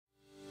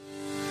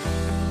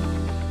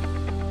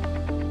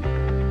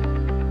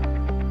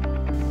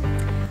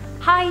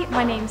Hi,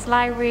 my name's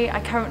Lowri. I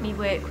currently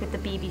work with the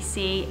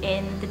BBC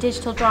in the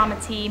digital drama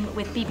team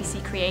with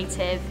BBC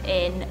Creative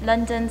in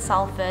London,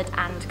 Salford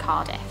and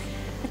Cardiff.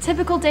 A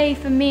typical day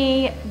for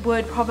me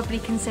would probably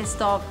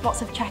consist of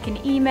lots of checking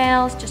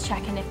emails, just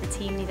checking if the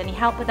team need any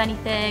help with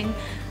anything.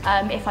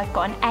 If I've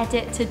got an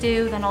edit to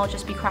do, then I'll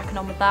just be cracking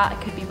on with that. I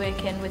could be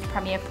working with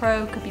Premiere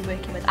Pro, could be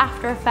working with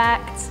After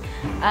Effects,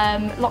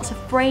 lots of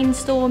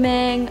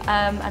brainstorming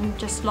and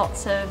just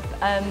lots of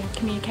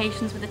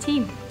communications with the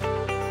team.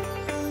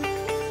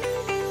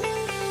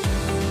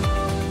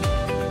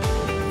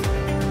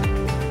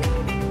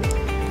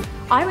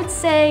 I would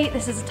say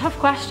this is a tough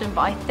question,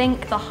 but I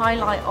think the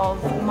highlight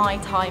of my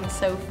time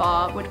so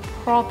far would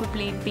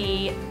probably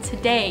be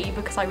today,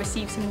 because I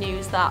received some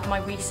news that my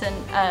recent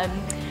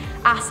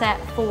asset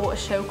for a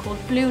show called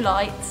Blue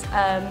Lights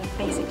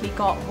basically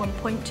got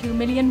 1.2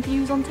 million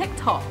views on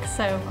TikTok,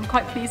 so I'm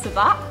quite pleased with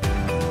that.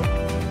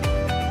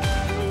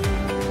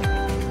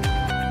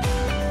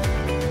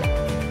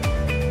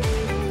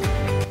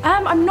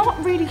 I'm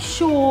not really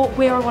sure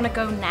where I want to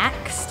go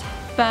next.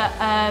 But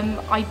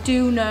I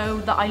do know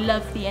that I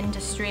love the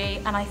industry,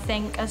 and I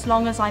think as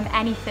long as I'm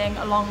anything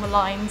along the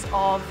lines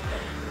of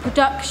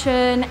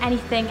production,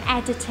 anything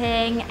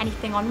editing,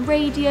 anything on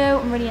radio,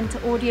 I'm really into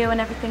audio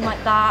and everything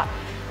like that.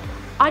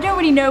 I don't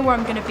really know where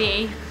I'm going to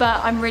be, but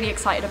I'm really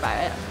excited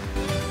about it.